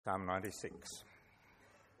Psalm 96.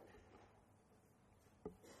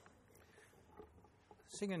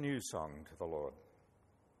 Sing a new song to the Lord.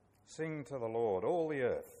 Sing to the Lord, all the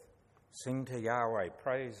earth. Sing to Yahweh,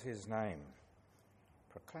 praise his name.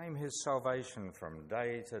 Proclaim his salvation from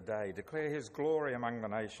day to day. Declare his glory among the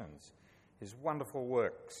nations, his wonderful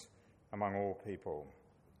works among all people.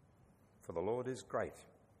 For the Lord is great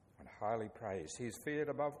and highly praised. He is feared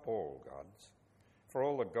above all gods. For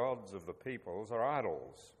all the gods of the peoples are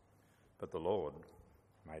idols, but the Lord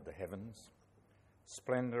made the heavens.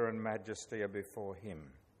 Splendour and majesty are before him.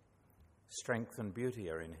 Strength and beauty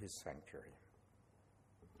are in his sanctuary.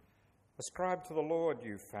 Ascribe to the Lord,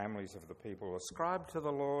 you families of the people. Ascribe to the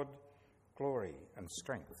Lord glory and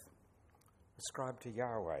strength. Ascribe to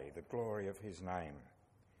Yahweh the glory of his name.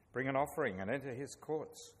 Bring an offering and enter his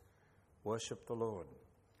courts. Worship the Lord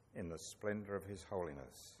in the splendour of his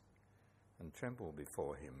holiness, and tremble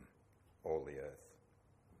before him, all the earth.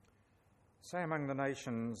 Say among the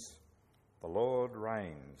nations, the Lord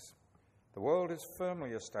reigns. The world is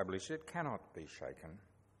firmly established, it cannot be shaken.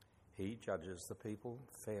 He judges the people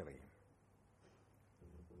fairly.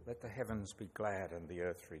 Let the heavens be glad and the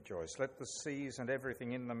earth rejoice. Let the seas and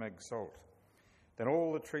everything in them exult. Then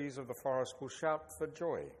all the trees of the forest will shout for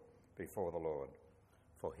joy before the Lord,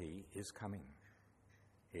 for he is coming.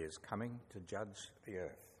 He is coming to judge the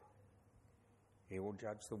earth. He will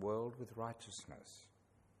judge the world with righteousness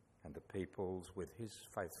and the peoples with his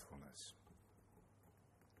faithfulness.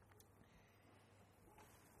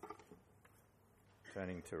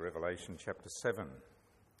 Turning to Revelation chapter 7,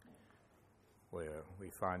 where we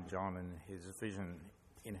find John in his vision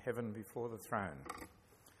in heaven before the throne.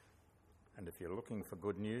 And if you're looking for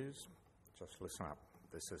good news, just listen up.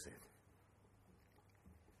 This is it.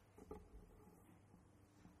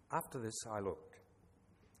 After this I looked,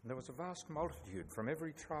 and there was a vast multitude from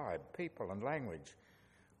every tribe, people, and language,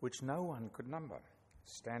 which no one could number,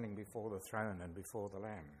 standing before the throne and before the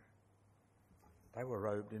Lamb. They were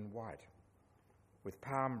robed in white, with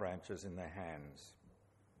palm branches in their hands,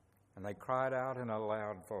 and they cried out in a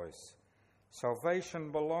loud voice,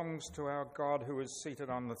 "Salvation belongs to our God who is seated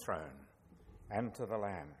on the throne, and to the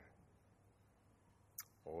Lamb."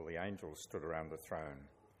 All the angels stood around the throne,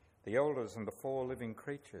 the elders and the 4 living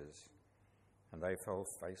creatures, and they fell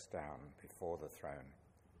face down before the throne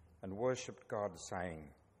and worshipped God,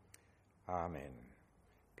 saying, Amen.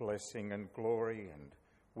 Blessing and glory and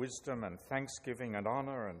wisdom and thanksgiving and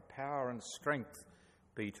honour and power and strength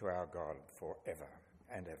be to our God forever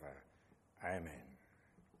and ever. Amen.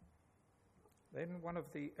 Then one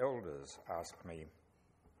of the elders asked me,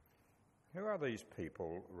 "Who are these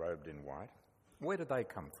people robed in white? Where did they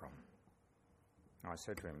come from?" I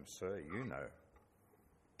said to him, "Sir, you know."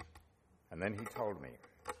 And then he told me,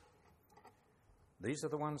 "These are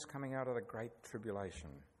the ones coming out of the great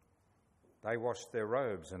tribulation. They washed their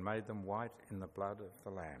robes and made them white in the blood of the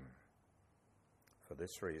Lamb. For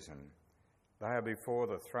this reason, they are before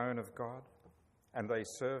the throne of God, and they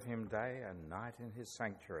serve him day and night in his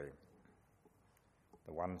sanctuary.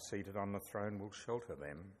 The one seated on the throne will shelter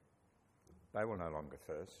them. They will no longer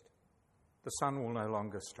thirst. The sun will no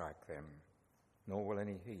longer strike them, nor will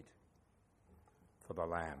any heat. For the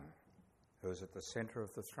Lamb, who is at the centre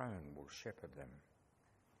of the throne, will shepherd them.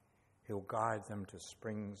 He'll guide them to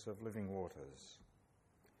springs of living waters,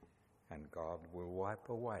 and God will wipe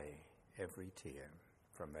away every tear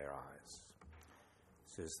from their eyes."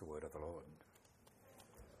 This is the word of the Lord.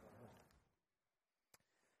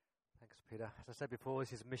 Thanks, Peter. As I said before,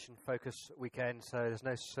 this is a mission-focused weekend, so there's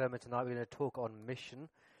no sermon tonight. We're going to talk on mission.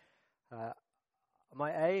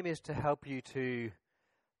 My aim is to help you to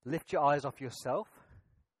lift your eyes off yourself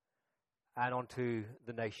and onto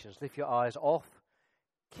the nations. Lift your eyes off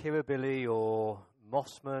Kirribilli or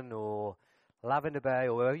Mosman or Lavender Bay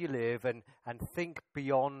or wherever you live and think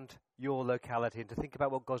beyond your locality and to think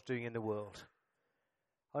about what God's doing in the world.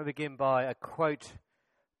 I want to begin by a quote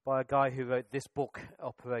by a guy who wrote this book,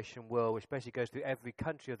 Operation World, which basically goes through every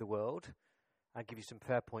country of the world and gives you some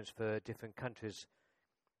prayer points for different countries.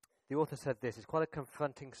 The author said this, it's quite a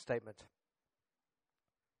confronting statement.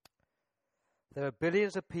 "There are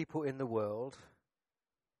billions of people in the world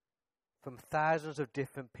from thousands of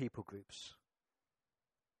different people groups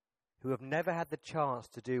who have never had the chance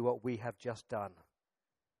to do what we have just done.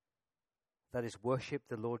 That is, worship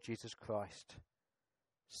the Lord Jesus Christ,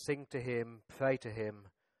 sing to him, pray to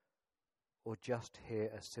him, or just hear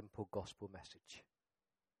a simple gospel message."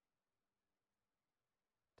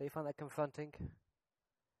 Do you find that confronting?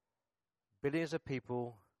 Billions of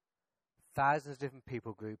people, thousands of different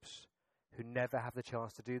people groups who never have the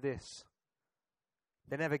chance to do this.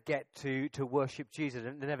 They never get to worship Jesus,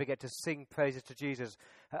 and they never get to sing praises to Jesus.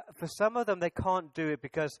 For some of them, they can't do it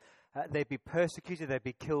because they'd be persecuted, they'd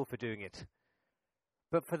be killed for doing it.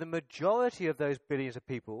 But for the majority of those billions of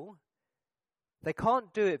people, they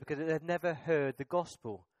can't do it because they've never heard the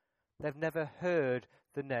gospel. They've never heard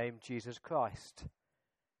the name Jesus Christ.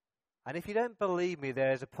 And if you don't believe me,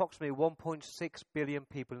 there's approximately 1.6 billion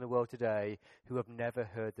people in the world today who have never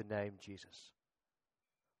heard the name Jesus.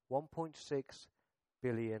 1.6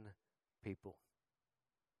 billion people.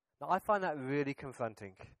 Now, I find that really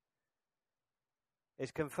confronting.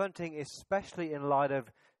 It's confronting, especially in light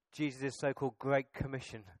of Jesus' so-called Great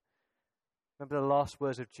Commission. Remember the last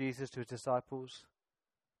words of Jesus to his disciples?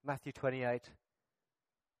 Matthew 28.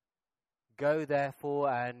 Go therefore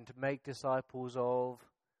and make disciples of...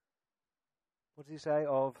 What does he say?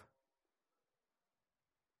 Of...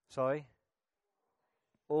 Sorry?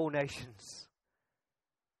 All nations.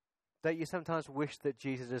 Don't you sometimes wish that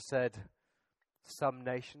Jesus had said some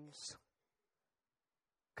nations?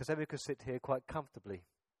 Because then we could sit here quite comfortably.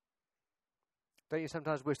 Don't you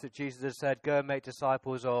sometimes wish that Jesus had said, go and make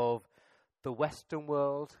disciples of the Western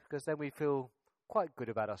world? Because then we feel quite good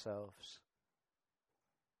about ourselves.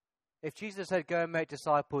 If Jesus said, go and make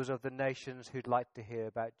disciples of the nations who'd like to hear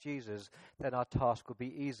about Jesus, then our task would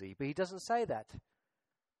be easy. But he doesn't say that.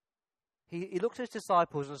 He looks at his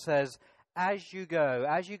disciples and says, as you go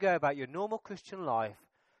about your normal Christian life,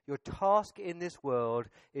 your task in this world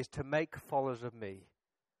is to make followers of me.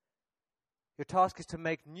 Your task is to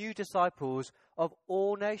make new disciples of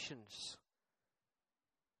all nations.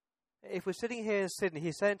 If we're sitting here in Sydney,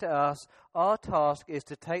 he's saying to us, our task is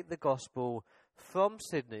to take the gospel from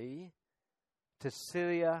Sydney to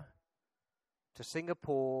Syria, to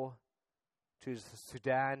Singapore, to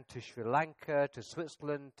Sudan, to Sri Lanka, to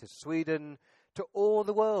Switzerland, to Sweden, to all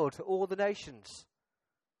the world, to all the nations.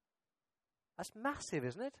 That's massive,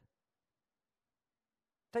 isn't it?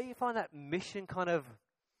 Don't you find that mission kind of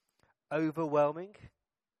overwhelming?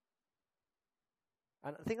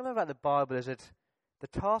 And the thing I love about the Bible is that the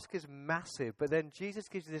task is massive, but then Jesus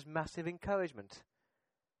gives you this massive encouragement.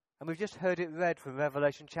 And we've just heard it read from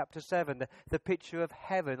Revelation chapter 7, the picture of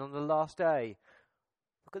heaven on the last day.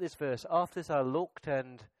 Look at this verse. After this I looked,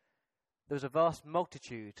 and there was a vast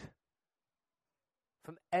multitude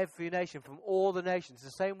from every nation, from all the nations, the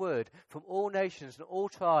same word, from all nations and all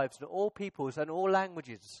tribes and all peoples and all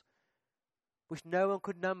languages, which no one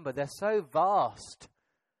could number. They're so vast.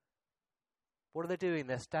 What are they doing?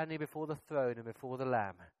 They're standing before the throne and before the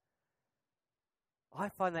Lamb. I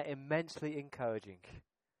find that immensely encouraging.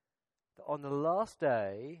 That on the last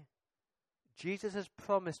day, Jesus has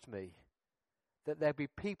promised me that there'll be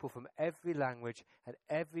people from every language and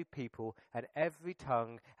every people and every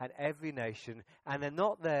tongue and every nation, and they're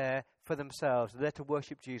not there for themselves. They're there to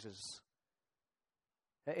worship Jesus.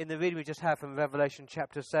 In the reading we just had from Revelation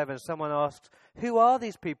chapter 7, someone asks, who are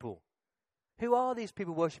these people? Who are these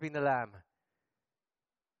people worshipping the Lamb?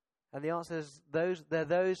 And the answer is, they're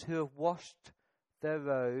those who have washed their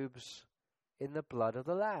robes in the blood of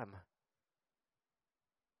the Lamb.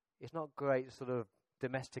 It's not great sort of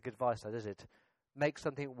domestic advice, is it? Make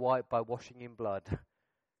something white by washing in blood.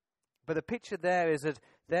 But the picture there is that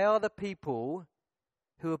they are the people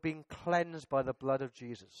who have been cleansed by the blood of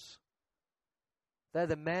Jesus. They're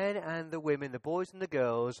the men and the women, the boys and the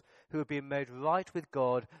girls, who have been made right with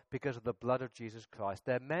God because of the blood of Jesus Christ.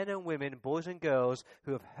 They're men and women, boys and girls,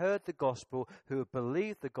 who have heard the gospel, who have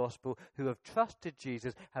believed the gospel, who have trusted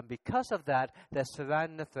Jesus, and because of that, they're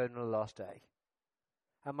surrounding the throne on the last day.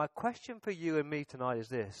 And my question for you and me tonight is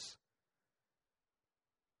this.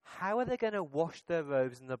 How are they going to wash their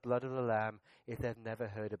robes in the blood of the Lamb if they've never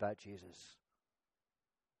heard about Jesus?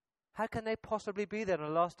 How can they possibly be there on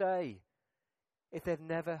the last day if they've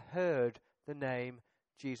never heard the name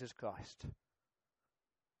Jesus Christ?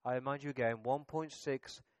 I remind you again,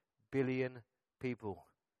 1.6 billion people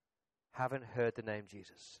haven't heard the name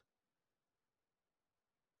Jesus.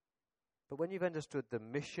 But when you've understood the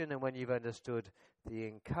mission and when you've understood the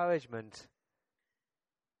encouragement,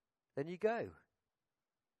 then you go.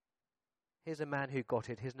 Here's a man who got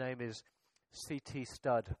it. His name is C.T.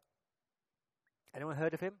 Studd. Anyone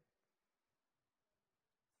heard of him?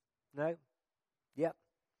 No? Yep.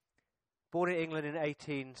 Born in England in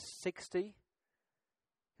 1860. He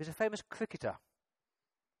was a famous cricketer.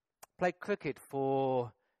 Played cricket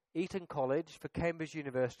for Eton College, for Cambridge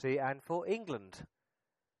University, and for England.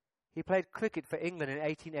 He played cricket for England in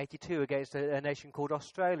 1882 against a nation called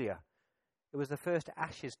Australia. It was the first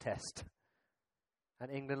Ashes test, and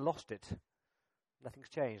England lost it. Nothing's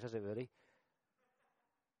changed, has it really?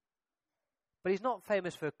 But he's not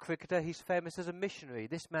famous for a cricketer, he's famous as a missionary.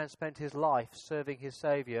 This man spent his life serving his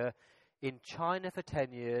Saviour in China for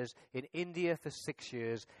 10 years, in India for 6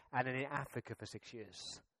 years, and in Africa for 6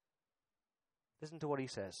 years. Listen to what he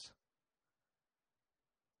says.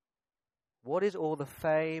 What is all the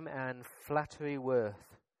fame and flattery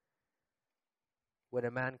worth when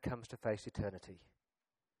a man comes to face eternity?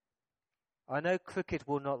 I know cricket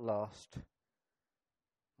will not last.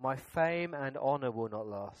 My fame and honour will not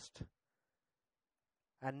last.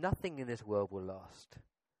 And nothing in this world will last.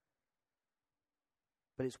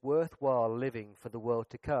 But it's worthwhile living for the world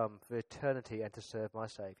to come, for eternity, and to serve my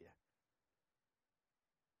Saviour.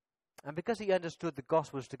 And because he understood the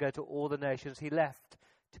gospel was to go to all the nations, he left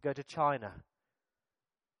to go to China.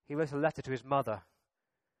 He wrote a letter to his mother.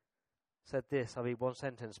 Said this, I'll read one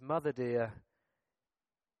sentence. Mother dear,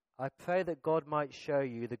 I pray that God might show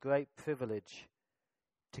you the great privilege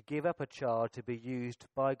to give up a child to be used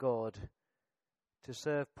by God to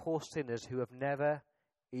serve poor sinners who have never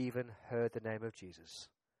even heard the name of Jesus.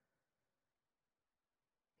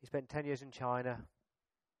 He spent 10 years in China.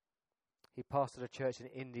 He pastored a church in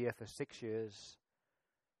India for 6 years.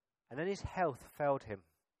 And then his health failed him.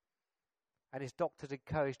 And his doctors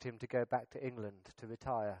encouraged him to go back to England to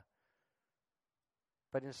retire.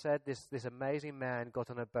 But instead, this amazing man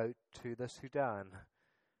got on a boat to the Sudan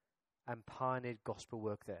and pioneered gospel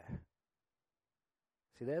work there.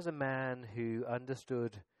 See, there's a man who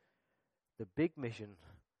understood the big mission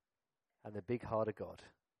and the big heart of God.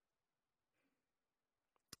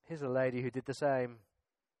 Here's a lady who did the same.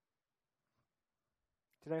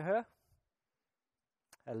 Do you know her?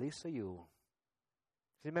 Elisa Yule.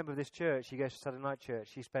 She's a member of this church. She goes to Saturday night church.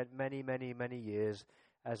 She spent many, many, many years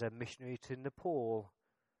as a missionary to Nepal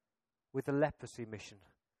with the leprosy mission,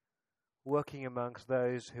 working amongst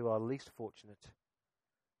those who are least fortunate.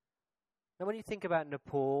 Now, when you think about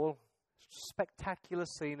Nepal, spectacular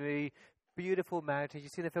scenery, beautiful mountains. You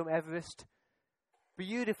see the film Everest?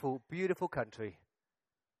 Beautiful, beautiful country.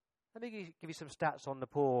 Let me give you some stats on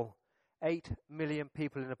Nepal. 8 million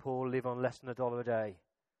people in Nepal live on less than $1 a day.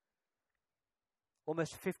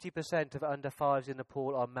 Almost 50% of under 5s in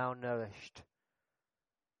Nepal are malnourished.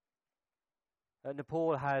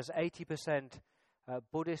 Nepal has 80%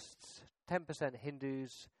 Buddhists, 10%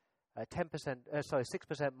 Hindus,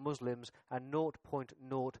 6% Muslims, and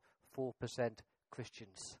 0.04%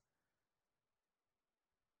 Christians.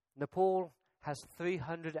 Nepal has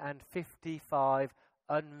 355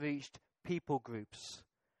 unreached people groups.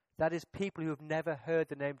 That is people who have never heard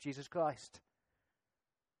the name Jesus Christ.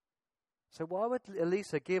 So why would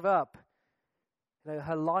Elisa give up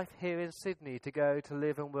her life here in Sydney to go to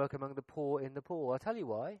live and work among the poor in Nepal? I'll tell you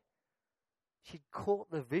why. She'd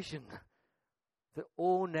caught the vision that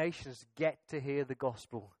all nations get to hear the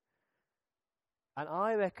gospel. And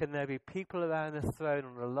I reckon there'll be people around the throne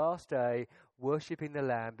on the last day worshipping the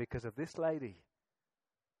Lamb because of this lady.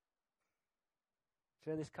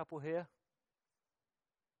 Do you know this couple here?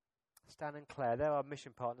 Stan and Claire, they're our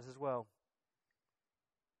mission partners as well.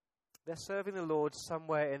 They're serving the Lord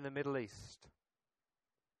somewhere in the Middle East.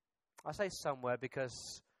 I say somewhere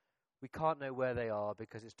because we can't know where they are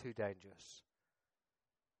because it's too dangerous.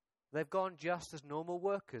 They've gone just as normal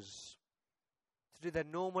workers to do their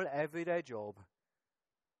normal everyday job,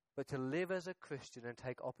 but to live as a Christian and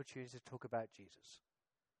take opportunities to talk about Jesus.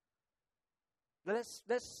 Now let's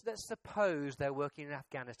suppose they're working in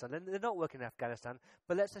Afghanistan. They're not working in Afghanistan,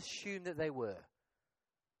 but let's assume that they were.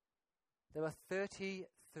 There are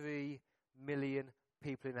 33 million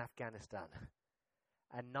people in Afghanistan,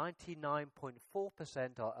 and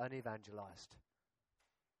 99.4% are unevangelized.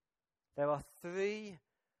 There are 3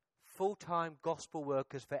 full-time gospel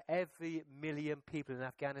workers for every million people in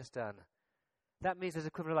Afghanistan. That means there's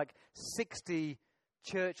equivalent of like 60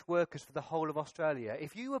 church workers for the whole of Australia.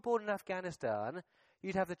 If you were born in Afghanistan,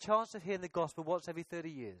 you'd have the chance of hearing the gospel once every 30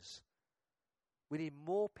 years. We need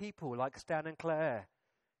more people like Stan and Claire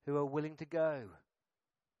who are willing to go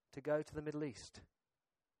to the Middle East.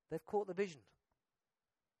 They've caught the vision.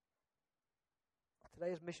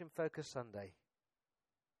 Today is Mission Focus Sunday.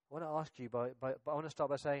 I want to ask you, but I want to start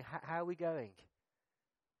by saying, how are we going?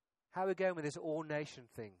 How are we going with this all-nation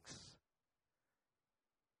things?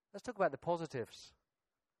 Let's talk about the positives.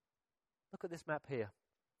 Look at this map here.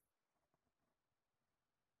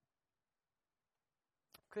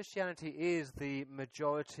 Christianity is the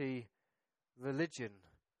majority religion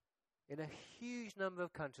in a huge number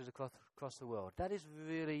of countries across the world. That is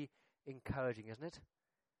really encouraging, isn't it?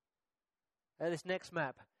 This next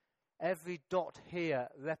map, every dot here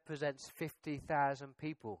represents 50,000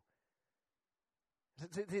 people.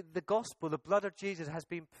 The gospel, the blood of Jesus has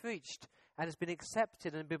been preached and has been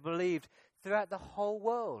accepted and been believed throughout the whole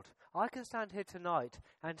world. I can stand here tonight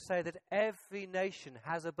and say that every nation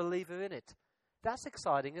has a believer in it. That's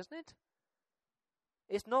exciting, isn't it?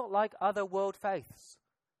 It's not like other world faiths.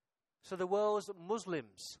 So the world's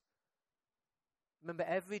Muslims, remember,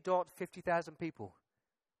 every dot, 50,000 people.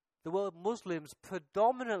 The world Muslims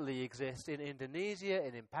predominantly exist in Indonesia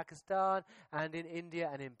and in Pakistan and in India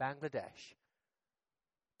and in Bangladesh.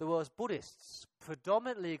 The world's Buddhists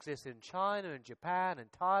predominantly exist in China and Japan and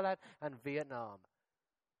Thailand and Vietnam.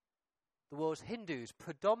 The world's Hindus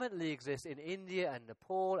predominantly exist in India and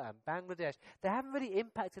Nepal and Bangladesh. They haven't really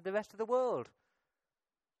impacted the rest of the world.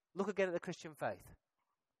 Look again at the Christian faith.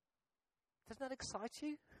 Doesn't that excite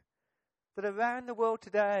you? That around the world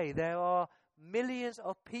today there are millions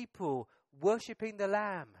of people worshipping the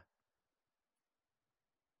Lamb.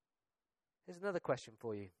 Here's another question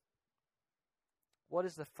for you. What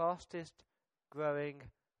is the fastest growing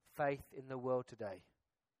faith in the world today?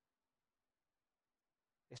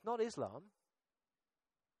 It's not Islam.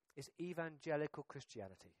 It's evangelical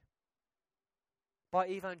Christianity. By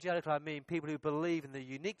evangelical, I mean people who believe in the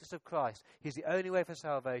uniqueness of Christ. He's the only way for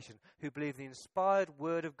salvation, who believe the inspired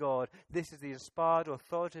word of God. This is the inspired,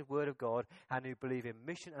 authoritative word of God, and who believe in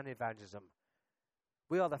mission and evangelism.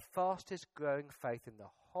 We are the fastest growing faith in the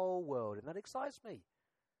whole world, and that excites me.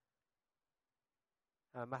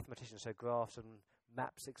 Mathematicians say graphs and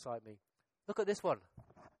maps excite me. Look at this one.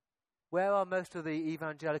 Where are most of the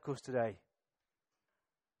evangelicals today?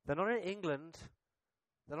 They're not in England.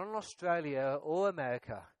 They're not in Australia or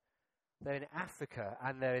America. They're in Africa,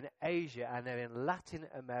 and they're in Asia, and they're in Latin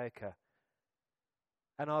America.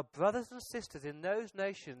 And our brothers and sisters in those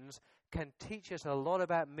nations can teach us a lot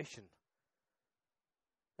about mission.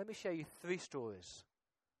 Let me share you 3 stories.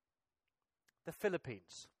 The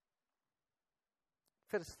Philippines.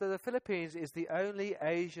 The Philippines is the only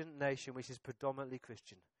Asian nation which is predominantly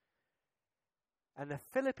Christian. And the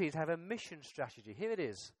Philippines have a mission strategy. Here it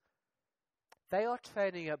is. They are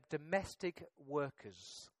training up domestic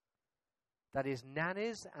workers, that is,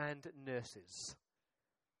 nannies and nurses.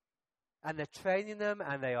 And they're training them,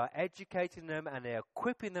 and they are educating them, and they're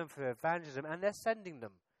equipping them for evangelism, and they're sending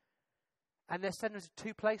them. And they're sending them to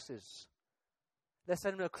 2 places. They're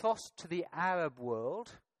sending them across to the Arab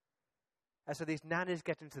world. And so these nannies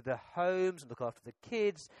get into their homes and look after the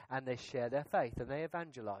kids, and they share their faith, and they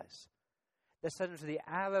evangelize. They're sending them to the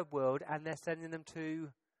Arab world, and they're sending them to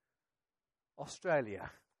Australia,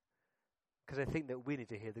 because they think that we need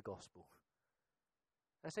to hear the gospel.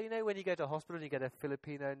 And so, when you go to a hospital and you get a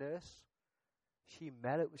Filipino nurse, she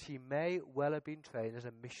may well have been trained as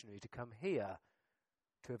a missionary to come here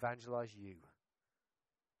to evangelize you.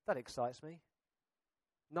 That excites me.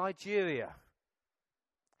 Nigeria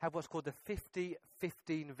have what's called the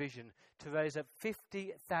 50-15 vision, to raise up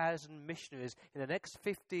 50,000 missionaries in the next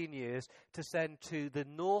 15 years to send to the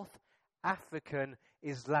North African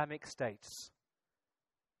Islamic states.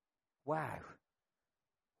 Wow.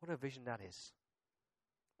 What a vision that is.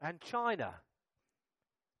 And China,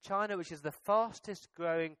 which is the fastest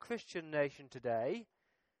growing Christian nation today,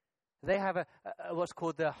 they have a what's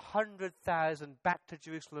called the 100,000 back to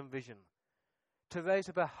Jerusalem vision, to raise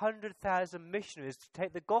up 100,000 missionaries to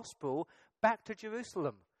take the gospel back to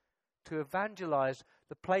Jerusalem, to evangelize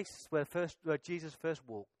the places where Jesus first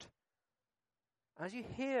walked. As you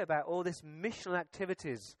hear about all these missional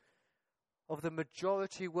activities of the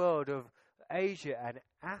majority world of Asia and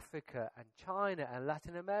Africa and China and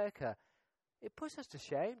Latin America, it puts us to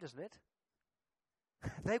shame, doesn't it?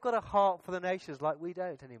 They've got a heart for the nations like we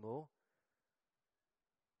don't anymore.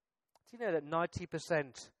 Do you know that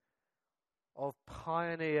 90% of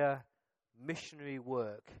pioneer missionary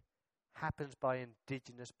work happens by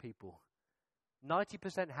indigenous people?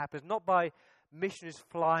 90% happens not by missionaries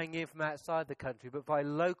flying in from outside the country, but by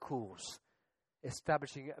locals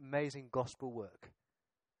establishing amazing gospel work.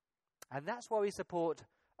 And that's why we support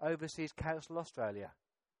Overseas Council Australia.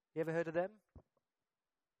 You ever heard of them?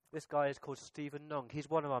 This guy is called Stephen Nong. He's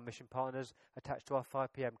one of our mission partners attached to our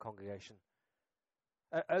 5 p.m. congregation.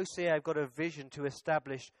 OCA have got a vision to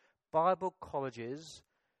establish Bible colleges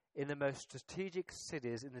in the most strategic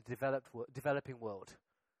cities in the developing world.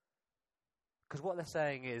 Because what they're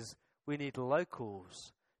saying is, we need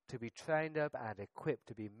locals to be trained up and equipped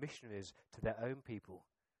to be missionaries to their own people.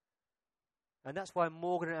 And that's why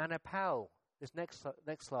Morgan and Anna Powell, this next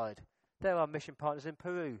slide, they're our mission partners in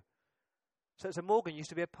Peru. So Morgan used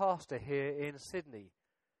to be a pastor here in Sydney.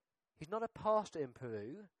 He's not a pastor in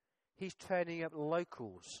Peru. He's training up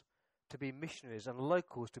locals to be missionaries, and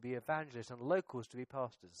locals to be evangelists, and locals to be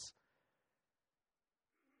pastors.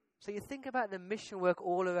 So you think about the mission work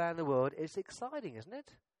all around the world, it's exciting, isn't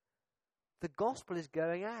it? The gospel is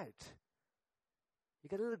going out. You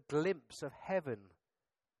get a little glimpse of heaven,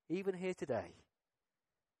 even here today.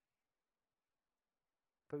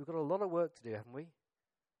 But we've got a lot of work to do, haven't we?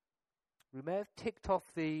 We may have ticked off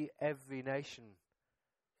the every nation,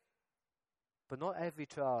 but not every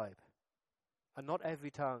tribe, and not every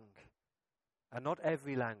tongue, and not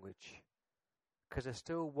every language, because there's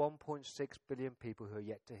still 1.6 billion people who are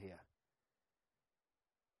yet to hear.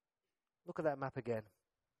 Look at that map again.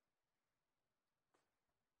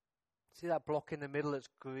 See that block in the middle that's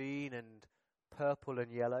green and purple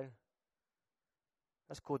and yellow?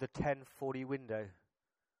 That's called the 1040 window.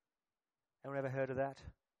 Anyone ever heard of that?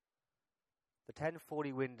 The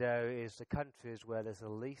 1040 window is the countries where there's the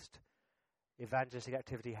least evangelistic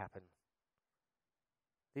activity happen.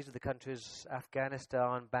 These are the countries: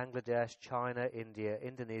 Afghanistan, Bangladesh, China, India,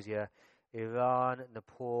 Indonesia, Iran,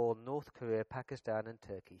 Nepal, North Korea, Pakistan, and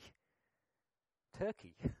Turkey.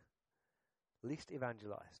 Turkey, least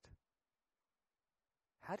evangelized.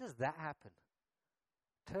 How does that happen?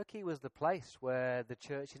 Turkey was the place where the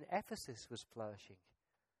church in Ephesus was flourishing.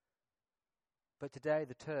 But today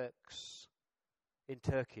the Turks in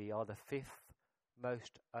Turkey are the 5th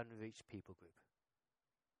most unreached people group.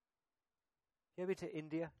 You ever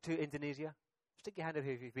been to Indonesia? Stick your hand up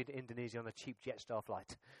here if you've been to Indonesia on a cheap Jetstar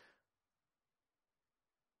flight.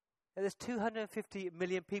 Now, there's 250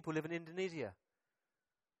 million people live in Indonesia.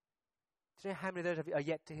 Do you know how many of those are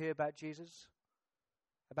yet to hear about Jesus?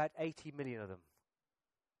 About 80 million of them.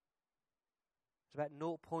 It's about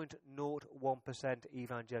 0.01%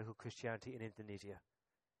 evangelical Christianity in Indonesia.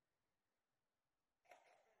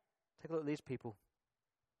 Take a look at these people.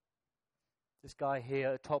 This guy here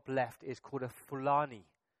at the top left is called a Fulani.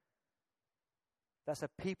 That's a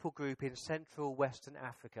people group in Central Western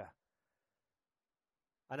Africa.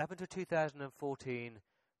 And up until 2014,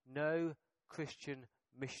 no Christian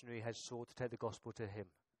missionary has sought to take the gospel to him.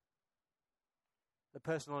 The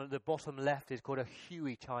person on the bottom left is called a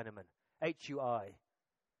Hui Chinaman, H-U-I.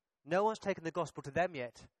 No one's taken the gospel to them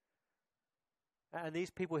yet. And these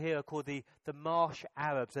people here are called the marsh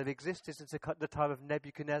Arabs. They've existed since the time of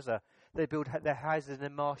Nebuchadnezzar. They built their houses in the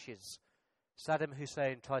marshes. Saddam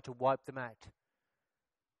Hussein tried to wipe them out.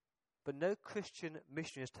 But no Christian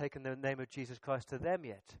missionary has taken the name of Jesus Christ to them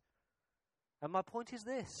yet. And my point is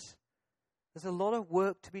this. There's a lot of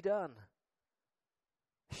work to be done.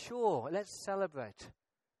 Sure, let's celebrate.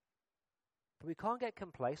 But we can't get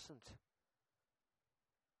complacent.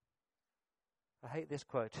 I hate this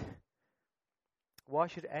quote. Why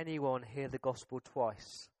should anyone hear the gospel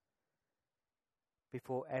twice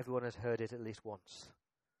before everyone has heard it at least once?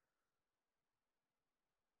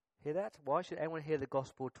 Hear that? Why should anyone hear the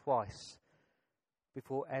gospel twice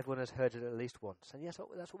before everyone has heard it at least once? And yes,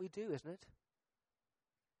 that's what we do, isn't it?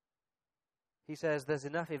 He says there's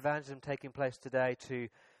enough evangelism taking place today to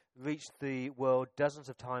reach the world dozens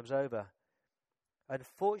of times over.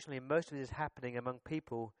 Unfortunately, most of it is happening among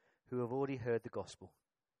people who have already heard the gospel.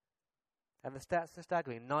 And the stats are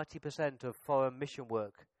staggering. 90% of foreign mission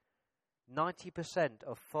work, 90%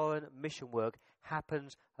 of foreign mission work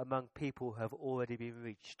happens among people who have already been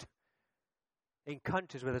reached. In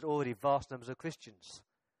countries where there's already vast numbers of Christians.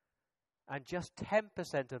 And just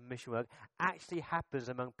 10% of mission work actually happens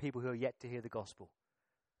among people who are yet to hear the gospel.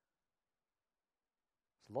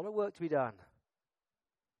 There's a lot of work to be done.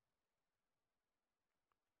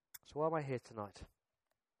 So why am I here tonight?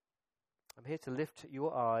 I'm here to lift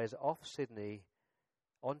your eyes off Sydney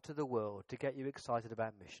onto the world to get you excited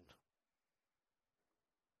about mission.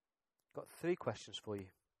 Got 3 questions for you.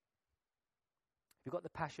 Have you got the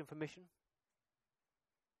passion for mission?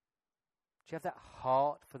 Do you have that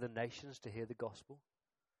heart for the nations to hear the gospel?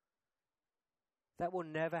 That will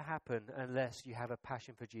never happen unless you have a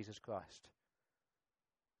passion for Jesus Christ.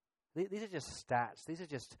 These are just stats. These are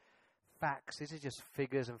just facts. These are just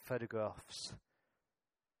figures and photographs.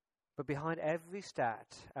 But behind every stat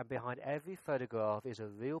and behind every photograph is a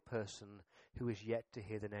real person who is yet to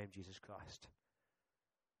hear the name Jesus Christ.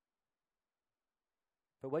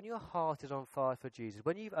 But when your heart is on fire for Jesus,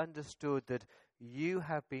 when you've understood that you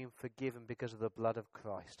have been forgiven because of the blood of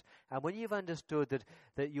Christ, and when you've understood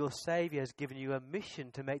that your Saviour has given you a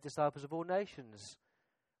mission to make disciples of all nations,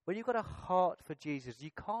 when you've got a heart for Jesus,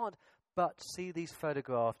 you can't but see these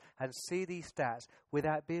photographs and see these stats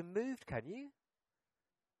without being moved, can you?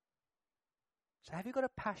 So have you got a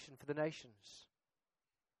passion for the nations?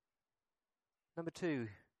 Number 2,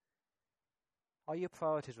 are your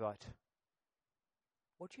priorities right?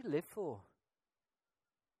 What do you live for?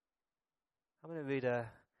 I'm going to read a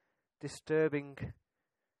disturbing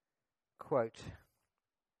quote.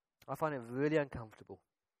 I find it really uncomfortable.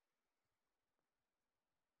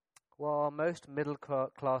 While most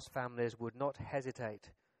middle-class families would not hesitate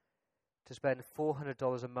to spend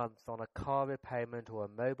 $400 a month on a car repayment or a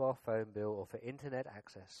mobile phone bill or for internet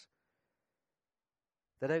access,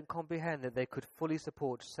 they don't comprehend that they could fully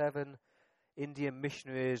support 7 Indian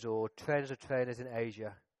missionaries or trainers of trainers in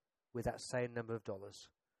Asia with that same number of dollars.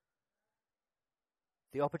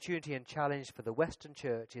 The opportunity and challenge for the Western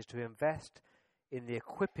Church is to invest in the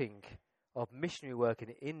equipping of missionary work in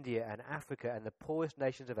India and Africa and the poorest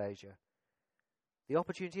nations of Asia. The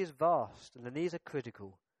opportunity is vast and the needs are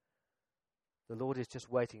critical. The Lord is just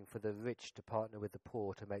waiting for the rich to partner with the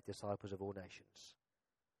poor to make disciples of all nations.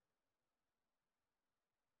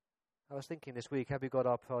 I was thinking this week, have we got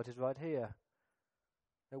our priorities right here?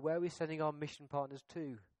 Now, where are we sending our mission partners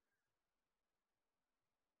to?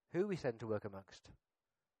 Who are we send to work amongst?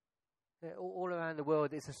 All around the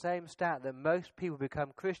world, it's the same stat that most people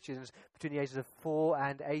become Christians between the ages of 4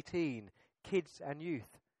 and 18, kids and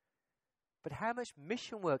youth. But how much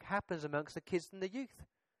mission work happens amongst the kids and the youth?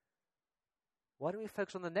 Why don't we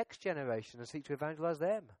focus on the next generation and seek to evangelize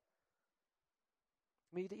them?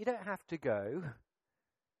 I mean, you don't have to go,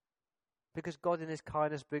 because God in His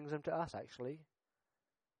kindness brings them to us, actually.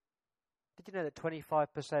 Did you know that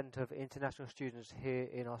 25% of international students here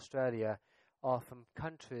in Australia are from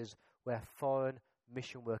countries where foreign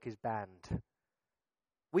mission work is banned?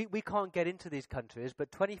 We can't get into these countries, but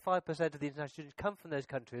 25% of the international students come from those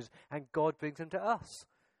countries, and God brings them to us.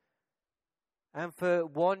 And for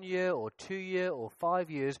 1 year or 2 years or 5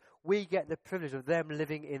 years, we get the privilege of them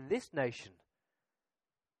living in this nation.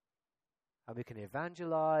 And we can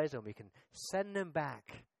evangelize and we can send them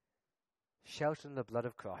back, sheltered in the blood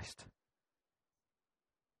of Christ.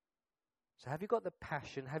 So have you got the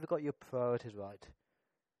passion? Have you got your priorities right?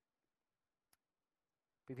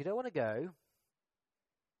 But if you don't want to go,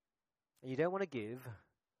 and you don't want to give,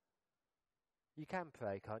 you can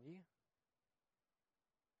pray, can't you?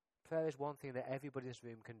 Prayer is one thing that everybody in this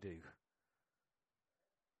room can do.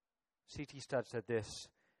 C.T. Studd said this: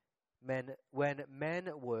 when men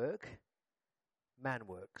work, man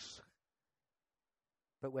works.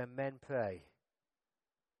 But when men pray,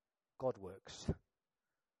 God works. Do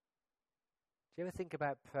you ever think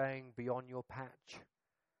about praying beyond your patch?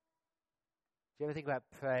 Do you ever think about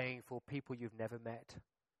praying for people you've never met?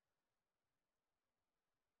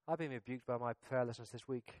 I've been rebuked by my prayerlessness this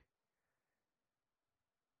week.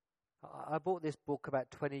 I bought this book about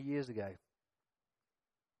 20 years ago.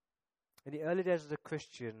 In the early days as a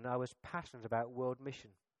Christian, I was passionate about world mission.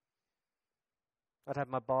 I'd have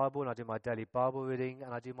my Bible, and I'd do my daily Bible reading,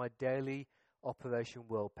 and I'd do my daily Operation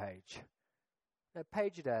World page. A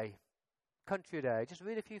page a day, country a day, just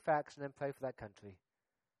read a few facts and then pray for that country.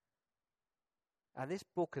 And this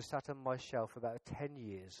book has sat on my shelf for about 10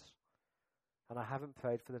 years, and I haven't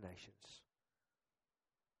prayed for the nations.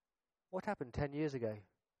 What happened 10 years ago?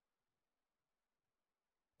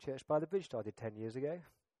 Church by the Bridge started 10 years ago.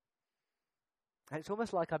 And it's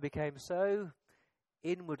almost like I became so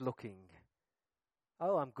inward-looking.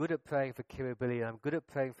 Oh, I'm good at praying for Kirribilli, and I'm good at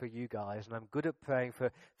praying for you guys, and I'm good at praying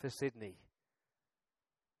for Sydney.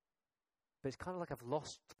 But it's kind of like I've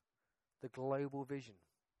lost the global vision.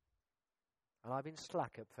 And I've been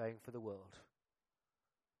slack at praying for the world.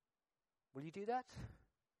 Will you do that?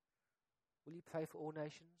 Will you pray for all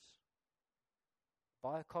nations?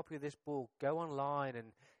 Buy a copy of this book, go online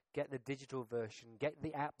and get the digital version, get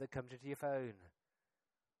the app that comes into your phone.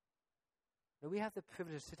 Now, we have the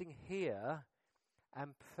privilege of sitting here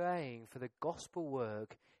and praying for the gospel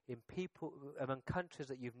work in people among countries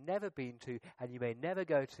that you've never been to and you may never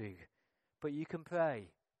go to, but you can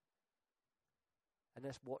pray. And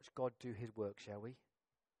let's watch God do His work, shall we?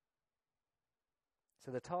 So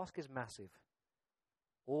the task is massive.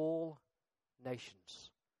 All nations.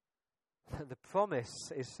 The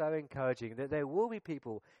promise is so encouraging that there will be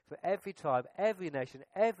people for every tribe, every nation,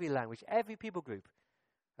 every language, every people group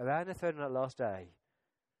around the throne on that last day.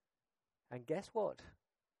 And guess what?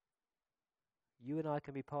 You and I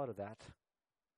can be part of that.